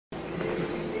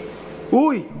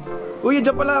Uy! Uy,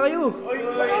 dyan pala kayo!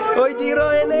 Uy,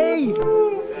 Jiro, LA!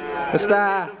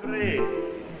 Basta?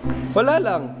 Wala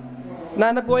lang.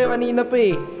 Nanap ko kayo kanina pa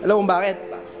eh. Alam mo bakit?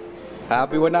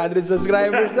 Happy 100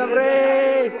 subscribers na,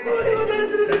 pre!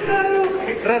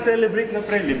 Tara, celebrate na,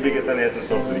 pre. Libre kita na itong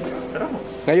soft drink. Tara mo.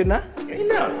 Ngayon na? Ngayon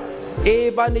na. Eh,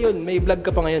 paano yun? May vlog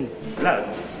ka pa ngayon? Vlog?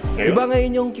 Ngayon? Diba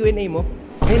ngayon yung Q&A mo?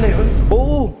 Ngayon na yun?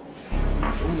 Oo!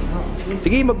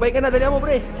 Sige, mag-bye ka na. Dali mo,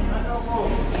 pre! Ano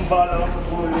ko? Ang bala ka sa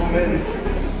bulong, men.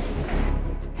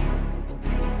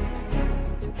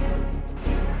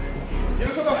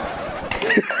 Sino sa to?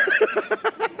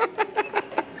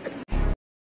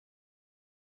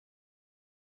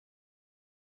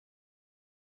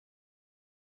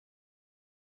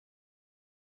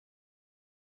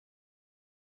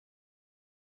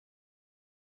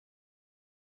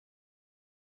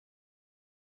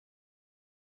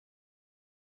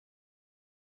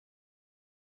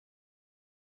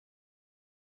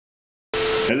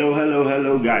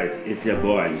 Hello guys, it's your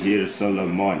boy Jiro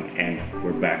and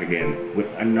we're back again with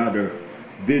another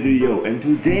video, and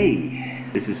today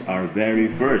this is our very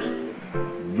first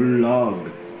vlog.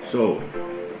 So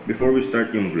before we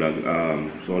start yung vlog,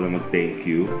 gusto ko lang mag-thank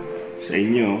you sa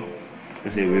inyo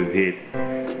kasi we've hit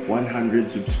 100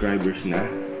 subscribers na.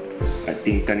 I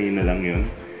think kanina lang yun.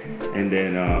 And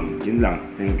then yun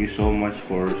lang, thank you so much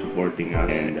for supporting us,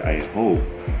 and I hope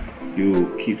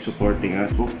you keep supporting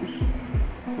us. Focus.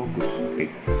 Okay.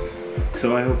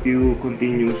 So I hope you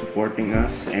continue supporting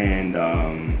us, and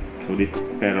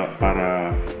pero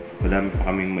para madami pa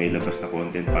kaming mailabas na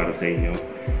content para sa inyo.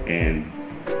 And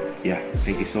yeah,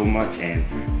 thank you so much, and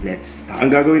let's start.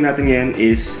 Ang gagawin natin ngayon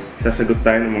is sasagot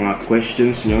tayo ng mga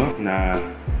questions nyo na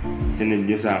sinend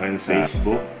nyo sa akin sa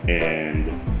Facebook and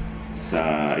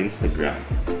sa Instagram.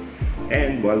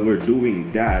 And while we're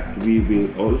doing that, we will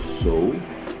also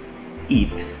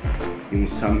eat yung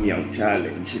Samyang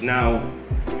Challenge. Now,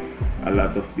 a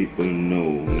lot of people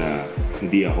know na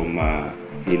hindi ako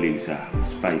mahilig sa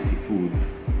spicy food.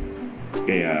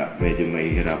 Kaya medyo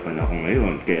mahihirapan ako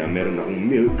ngayon. Kaya meron akong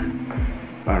milk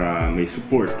para may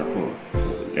support ako.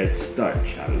 So, let's start,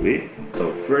 shall we?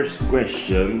 So, first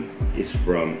question is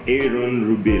from Aaron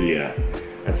Rubilia.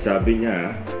 At sabi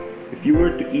niya, if you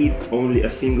were to eat only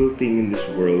a single thing in this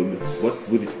world, what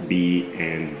would it be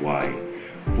and why?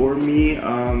 For me,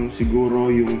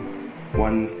 siguro yung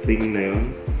one thing na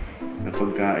yun, na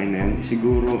pagkain na yun,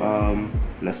 siguro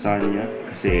lasagna,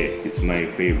 kasi it's my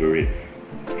favorite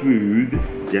food.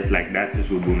 Just like that,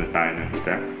 susubo na tayo ng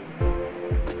isa.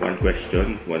 One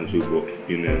question, one subo.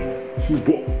 Yun na,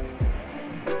 subo!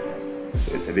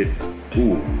 So it's a bit,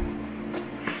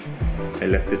 I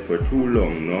left it for too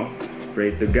long, no?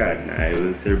 Pray to God na I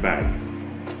will survive.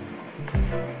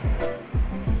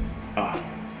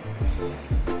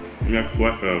 Next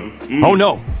question. Oh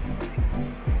no!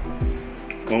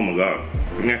 Oh my god.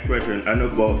 Next question. Ano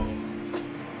ba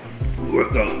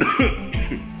workout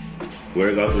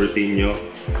workout routine nyo?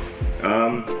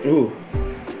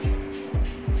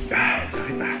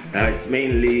 Sakit it's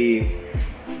mainly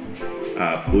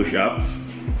push-ups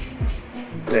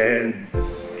and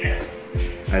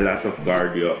a lot of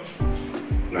cardio.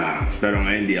 Pero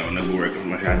ngayon hindi ako nag-workout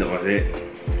masyado kasi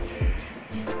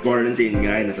quarantine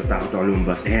nga, natatakot ako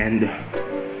lumabas, and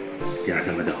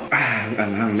tinatamad ako. Ang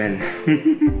anghang, men.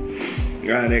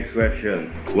 Next question.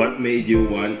 What made you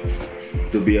want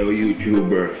to be a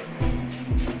YouTuber?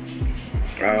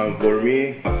 For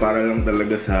me, para lang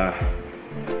talaga sa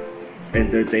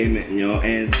entertainment nyo,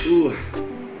 and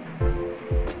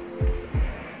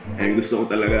gusto ko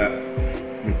talaga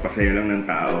magpasaya lang ng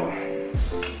tao.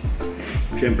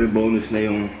 Siyempre bonus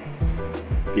na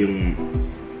yung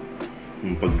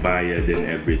pagbayad and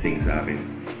everything sa akin.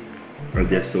 I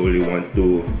just solely want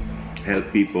to help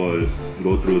people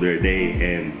go through their day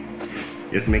and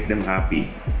just make them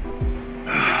happy.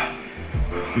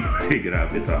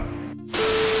 Grabe to.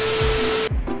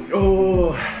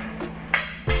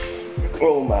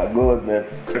 Oh my goodness.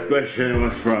 The question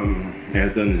was from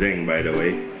Elton Zeng, by the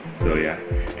way. So yeah.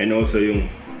 And also yung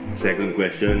second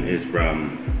question is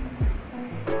from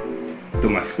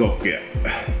Tomas Kopke.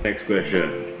 Next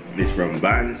question is from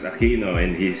Vance Aquino,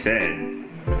 and he said,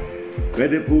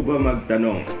 pwede po ba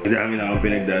magtanong? Madami na akong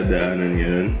pinagdadaanan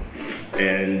yun.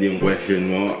 And yung question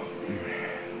mo,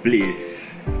 please,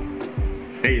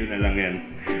 sa'yo na lang yan.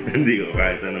 Hindi ko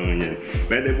kahit tanongin yan.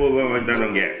 Pwede po ba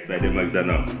magtanong? Yes, pwede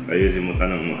magtanong. Ayusin mo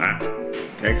tanong mo, ha?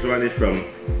 Next one is from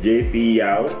JP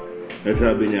Yao.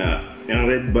 Sabi niya, yung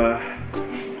red ba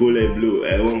kulay blue?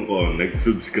 Ewan ko,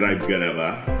 nag-subscribe ka na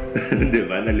ba?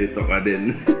 Diba? Nalito ka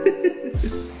din.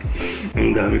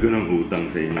 Ang dami ko ng utang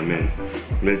sa inyo, men.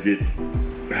 Legit.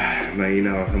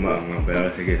 Mahina ako sa maangang, pero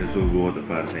sige, susubo ko ito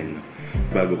para sa inyo.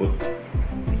 Bago ko,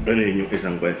 ano yun yung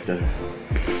isang question.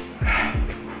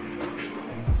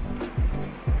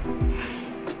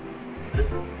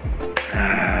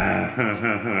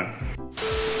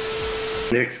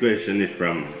 Next question is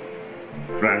from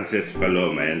Frances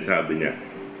Paloma, and sabi niya,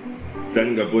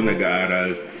 saan ka po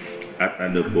nag-aaral at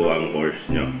ano po ang course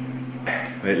nyo?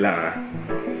 Wait lang ah.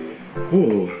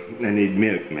 Oh, I need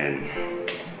milk, man.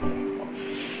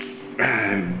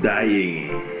 I'm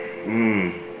dying.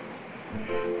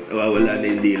 Nawawala na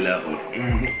yung dila ko.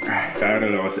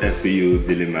 Kaaral ako sa FPU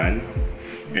Diliman,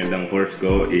 and ang course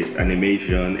ko is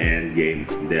animation and game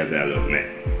development.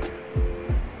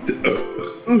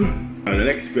 The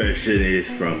next question is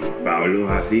from Paulo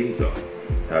Jacinto.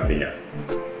 Sabi niya,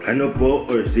 ano po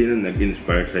or sino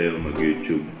nag-inspire sa'yo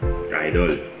mag-YouTube?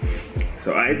 Idol.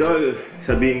 So idol,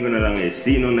 sabihin ko na lang is,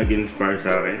 sino nag-inspire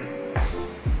sa akin?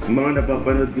 Yung mga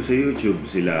napapanood ko sa YouTube,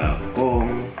 sila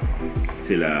Kong,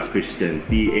 sila Christian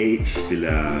PH,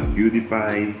 sila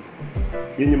PewDiePie.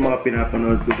 Yun yung mga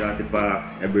pinapanood ko dati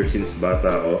pa, ever since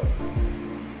bata ako.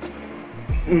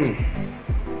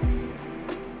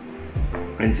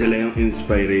 And sila yung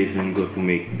inspiration ko to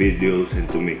make videos and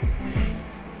to make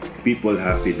people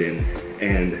happy then.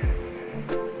 And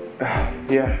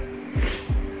yeah,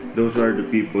 those are the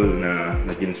people na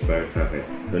nag-inspire sa akin.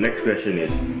 The next question is,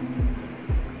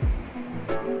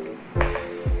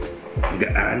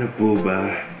 gaano po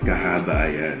ba kahaba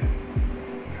yan?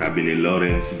 Sabi ni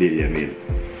Lawrence Villamil.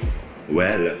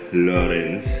 Well,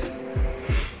 Lawrence,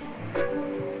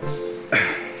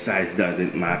 size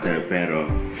doesn't matter, pero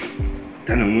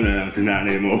tanong mo na lang sa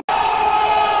nanay mo.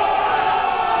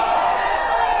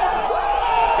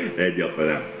 Joke pa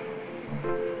lang.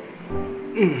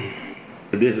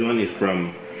 This one is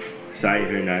from Sai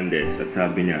Hernandez, at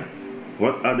sabi niya,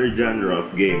 what other genre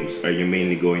of games are you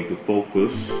mainly going to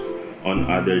focus on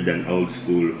other than old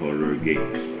school horror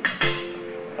games?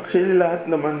 Actually, lahat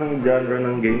naman ng genre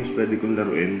ng games pwede kong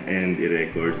laruin and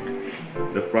i-record.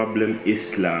 The problem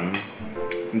is lang,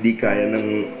 hindi kaya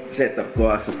ng setup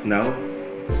ko as of now.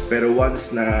 Pero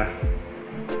once na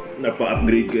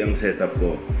napa-upgrade ko yung setup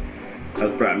ko,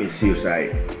 I'll promise you,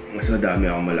 Sai, mas madami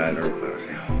akong malalaro para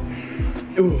sa'yo.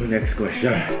 Next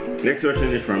question. Next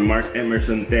question is from Mark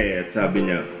Emerson Te, at sabi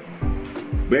niya,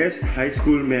 best high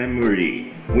school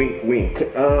memory. Wink, wink.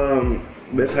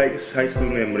 Best high school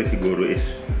memory siguro is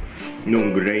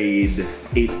nung grade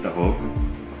 8 ako.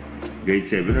 Grade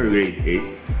 7 or grade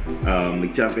 8.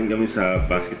 Nag-champion kami sa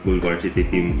basketball varsity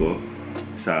team ko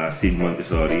sa Sid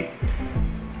Montessori.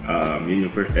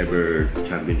 Yun yung first ever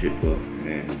championship ko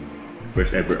and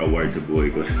first ever award sa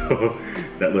buhay ko. So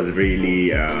that was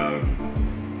really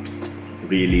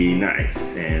really nice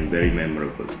and very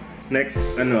memorable. Next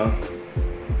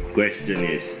question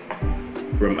is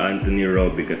from Anthony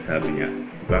Robic, at sabi niya,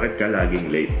 bakit ka laging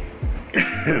late?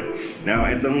 Now,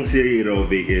 itong si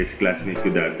Robic is classmate ko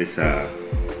dati sa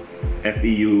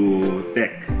FEU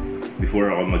Tech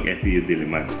before ako mag-FEU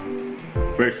Diliman.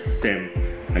 First sem,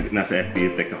 nasa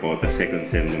FEU Tech ako, tapos second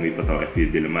sem, lumipat ako FEU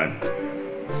Diliman.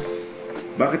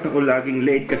 Bakit ako laging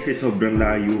late? Kasi sobrang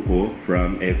layo ko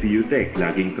from FEU Tech.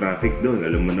 Laging traffic doon,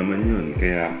 alam mo naman yun.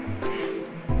 Kaya,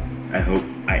 I hope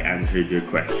I answered your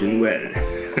question well.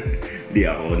 Di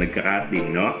ako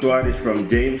nagkakating, no? So, one is from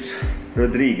James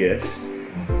Rodriguez.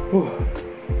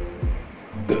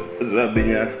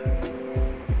 Sabi niya,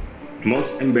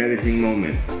 most embarrassing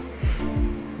moment.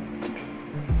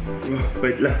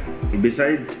 Wait lang.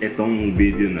 Besides itong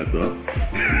video na to,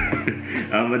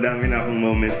 madami na akong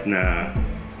moments na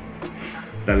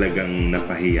talagang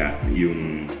napahiya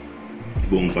yung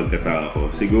buong pagkatao ko.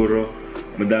 Siguro,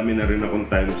 madami na rin akong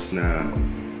times na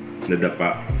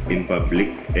nadapa in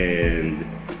public and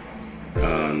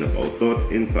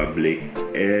napautot in public,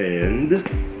 and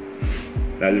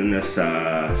lalo na sa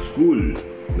school,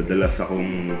 madalas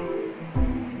akong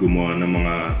gumawa ng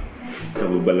mga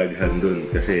kababalaghan dun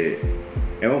kasi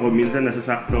ewan ko, minsan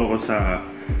nasasakto ako sa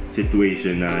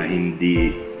situation na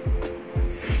hindi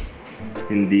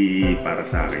para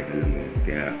sa akin, alam mo yun.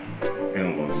 Kaya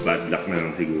ewan ko, bad luck na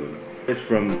lang siguro. It's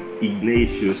from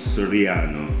Ignatius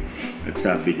Soriano, at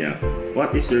sabi niya,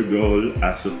 what is your goal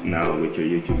as of now with your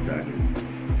YouTube channel?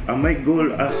 My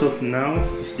goal as of now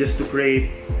is just to create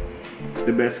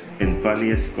the best and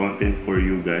funniest content for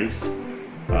you guys.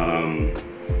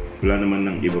 Wala naman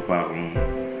ng iba pa akong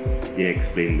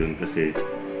i-explain dun kasi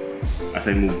as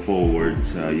I move forward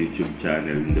sa YouTube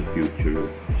channel in the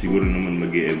future, siguro naman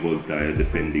mag-e-evolve tayo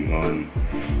depending on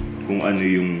kung ano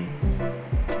yung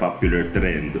popular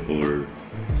trend or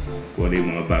kung ano yung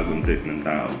mga bagong trend ng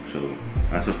tao. So,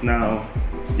 as of now,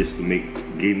 just to make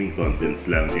gaming contents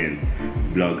lang and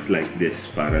vlogs like this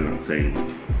para lang sa inyo.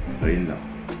 So yun lang.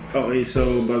 Okay,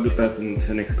 so bago tayo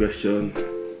sa next question,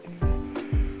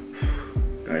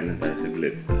 kain lang tayo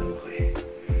saglit. Okay.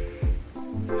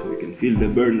 So we can feel the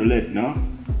burn ulit, no?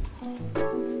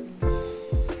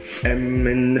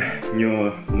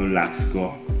 Emenyo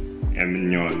Nolasco.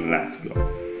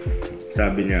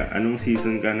 Sabi niya, anong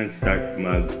season ka nag-start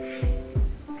mag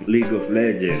League of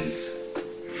Legends?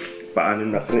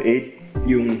 Paano na-create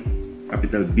yung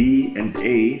capital B and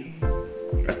A?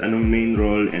 At anong main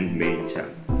role and main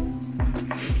champ?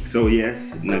 So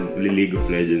yes, nag-League of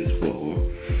Legends po ako.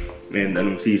 And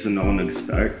anong season ako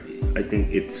nag-start? I think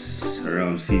it's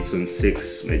around season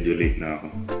 6. Medyo late na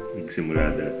ako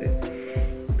nagsimula dati.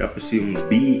 Tapos yung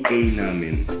BA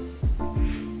namin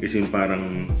is yung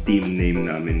parang team name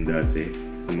namin dati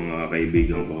ng mga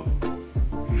kaibigan ko.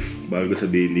 Bago ko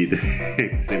sabihin dito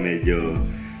kasi medyo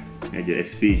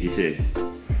SPG siya eh.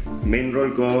 Main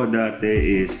role ko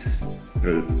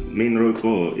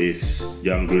is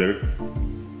jungler.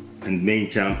 And main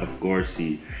champ of course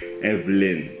si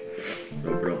Evelyn.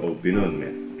 Sobrang OP nun,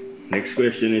 man. Next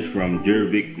question is from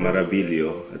Jervic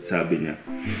Maravillo at sabi niya,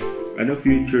 ano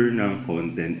future ng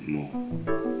content mo?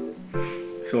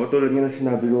 So tulad nga na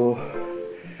sinabi ko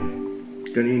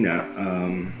kanina,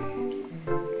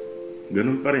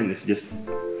 ganun pa rin, is just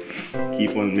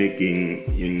keep on making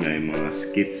yun nga yung mga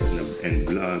skits and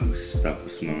vlogs,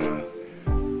 tapos mga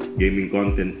gaming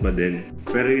content pa din.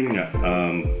 Pero yun nga,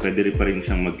 pwede rin pa rin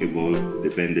siyang mag-evolve,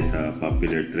 depende sa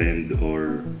popular trend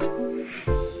or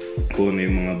kung ano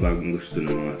yung mga bagong gusto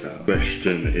ng mga tao.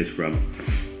 Question is from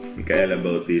Michaela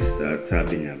Bautista at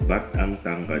sabi niya, ba't ang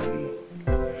tangkad mo?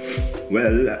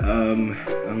 Well,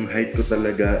 ang height ko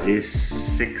talaga is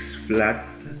 6 flat.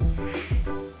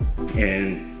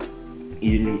 And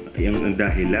yun yung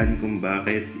dahilan kung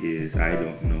bakit is I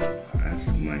don't know. Ask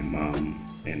my mom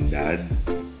and dad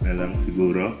na lang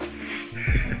siguro.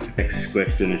 Next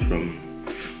question is from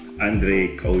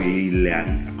Andre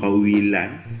Kawilan.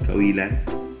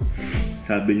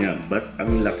 Sabi niya, ba't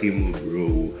ang laki mo,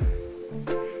 bro?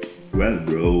 Well,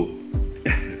 bro,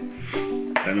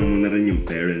 tanong mo na rin yung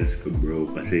parents ko, bro,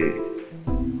 kasi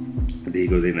hindi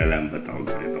ko din alam ba't ako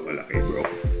ganito kalaki,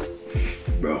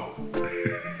 bro.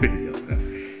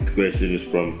 This question is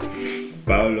from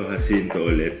Paolo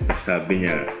Jacinto ulit. Sabi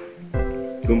niya,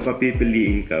 kung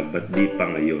papipiliin ka, ba't di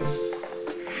pa ngayon?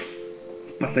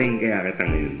 Patayin kaya kita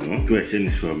ngayon, no?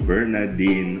 Question is from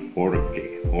Bernadine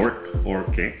Orque.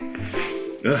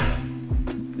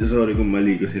 Sorry kung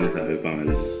mali ko sinasabi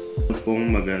pangalan.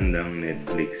 Kung magandang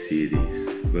Netflix series,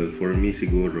 well, for me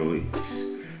siguro it's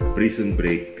Prison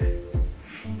Break,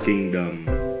 Kingdom,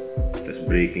 tas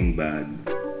Breaking Bad,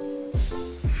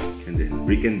 and then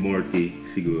Rick and Morty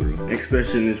siguro. Next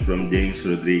question is from James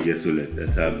Rodriguez ulit.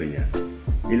 Sabi niya,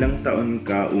 ilang taon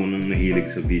ka unang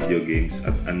nahilig sa video games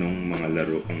at anong mga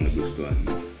laro ang nagustuhan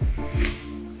mo?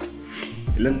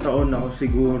 Ilang taon ako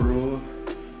siguro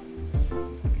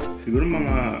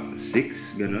mga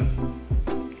 6, gano'n.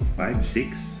 5, 6.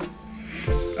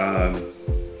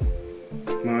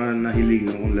 Mga nahilig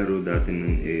akong laro dati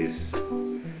nun is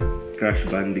Crash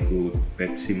Bandicoot,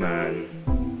 Pepsi Man,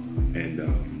 and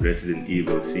Resident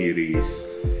Evil series.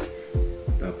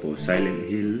 Tapos Silent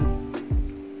Hill,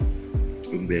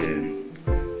 and then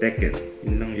Tekken.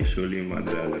 Yun lang usually yung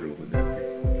mga nalalaro ko dati.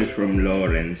 This is from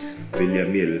Lawrence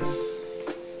Villamil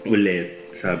ulit.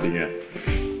 Sabi niya,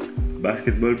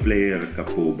 basketball player ka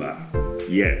po ba?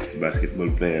 Yes, basketball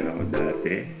player ako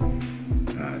dati.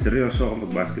 Seryoso ako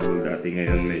mag-basketball dati.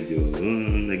 Ngayon medyo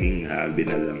naging hobby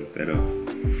na lang. Pero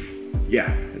yeah,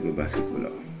 nag-basketball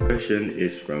ako. Question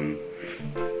is from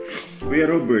Kuya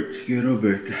Robert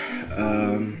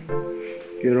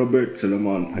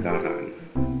Solomon Pagaran.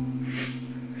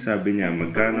 Sabi niya,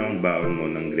 magkano ang baon mo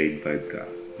ng grade 5 ka?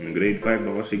 Ng grade 5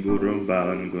 ako siguro, ang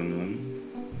baon ko nun,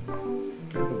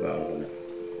 ano ba ako?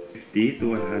 50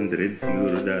 to 100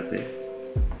 siguro dati.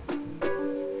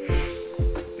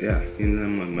 Yeah, yun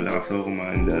naman. Malakas ako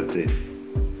kumain dati.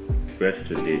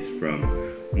 Question is from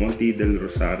Monty Del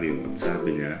Rosario. At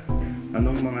sabi niya,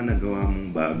 anong mga nagawa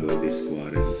mong bago this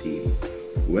quarantine?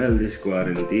 Well, this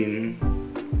quarantine,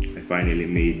 I finally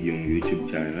made yung YouTube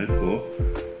channel ko.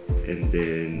 And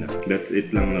then, that's it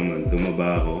lang naman.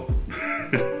 Tumaba ako.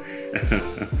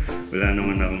 Wala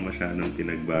naman ako masyadong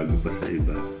pinagbago pa sa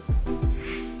iba.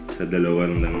 Sa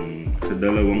dalawang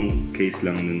case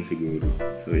lang nun siguro.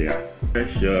 So yeah.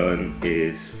 Question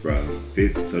is from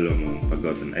Fifth Solomon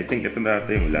Pagotan. I think ito na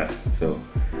ata yung last. So,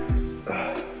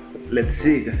 let's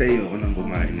see. Kasi ayoko nang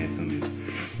kumain nito.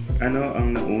 Ano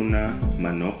ang nauna,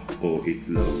 manok o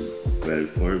itlog? Well,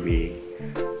 for me,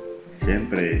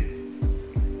 Siyempre,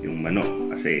 yung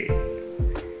manok. Kasi,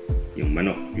 yung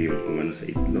manok, yung umano sa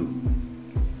itlog.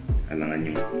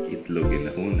 Kailangan yung itlog yung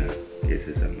nauna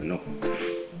kaysa sa manok.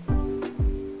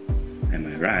 Am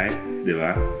I right? Di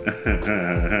ba?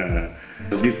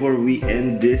 Before we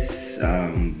end this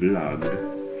vlog,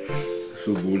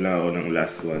 subula ako ng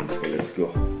last one. So let's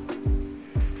go.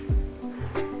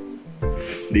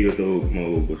 Hindi ko to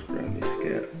maubos, promise.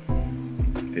 Kaya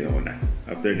ayoko na.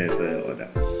 After neto, ayoko na.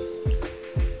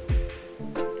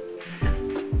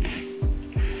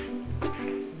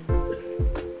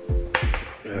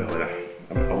 Ayoko na.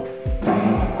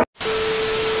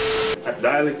 At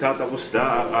dahil nagtatapos na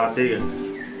ang ating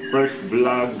first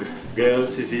vlog, ngayon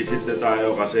sisisid na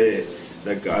tayo kasi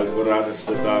nagka-almoranas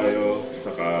na tayo.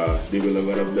 Saka di ko na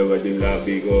maramdaman yung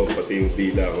labi ko, pati yung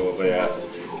tila ko. Kaya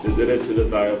diretso na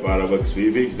tayo para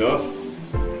mag-swimming, no?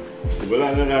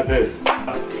 Simulan na natin.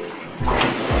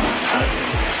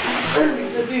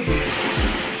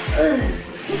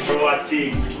 For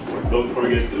watching, don't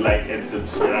forget to like and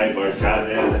subscribe our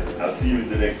channel. I'll see you in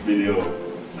the next video.